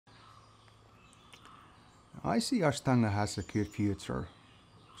I see Ashtanga has a good future.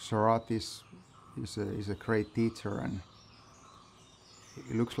 Sarat is a great teacher, and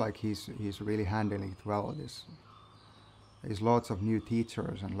it looks like he's really handling it well. There's lots of new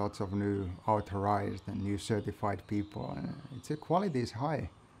teachers and lots of new authorized and new certified people, and the quality is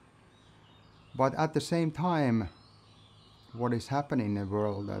high. But at the same time, what is happening in the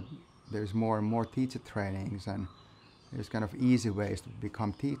world that there's more and more teacher trainings, and there's kind of easy ways to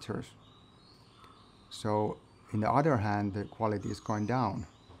become teachers. So, on the other hand, the quality is going down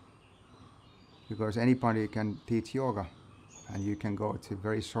because anybody can teach yoga, and you can go to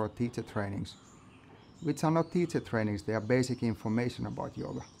very short teacher trainings, which are not teacher trainings, they are basic information about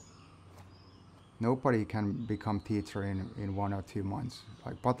yoga. Nobody can become teacher in 1 or 2 months.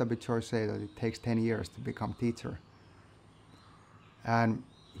 Like Patabichor said that it takes 10 years to become teacher. And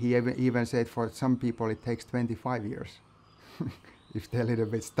he even said for some people it takes 25 years, if they're a little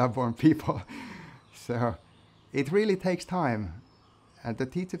bit stubborn people. So it really takes time. And the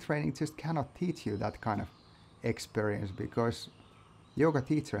teacher training just cannot teach you that kind of experience, because yoga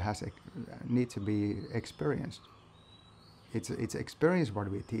teacher need to be experienced. It's experience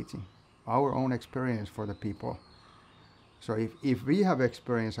what we're teaching, our own experience for the people. So if we have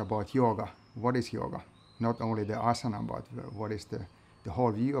experience about yoga, what is yoga? Not only the asana, but what is the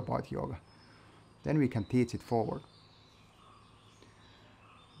whole view about yoga, then we can teach it forward.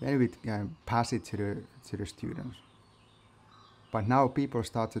 Then we can pass it to the students. But now people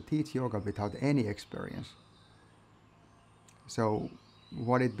start to teach yoga without any experience. So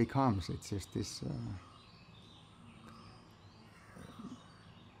what it becomes, it's just this,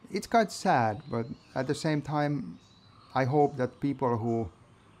 it's quite sad, but at the same time, I hope that people who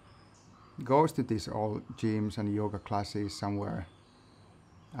goes to these old gyms and yoga classes somewhere,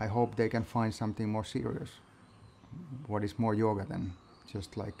 I hope they can find something more serious. What is more yoga than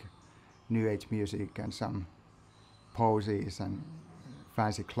just like new age music and some poses and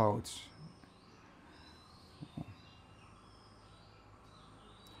fancy clothes.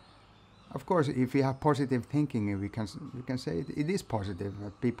 Of course, if we have positive thinking, we can say it is positive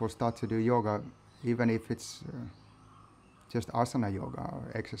that people start to do yoga, even if it's just asana yoga or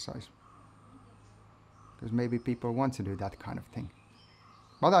exercise. Because maybe people want to do that kind of thing.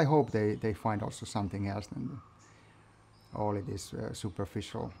 But I hope they find also something else than all it is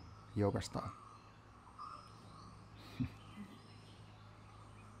superficial yoga style.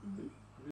 Mm-hmm.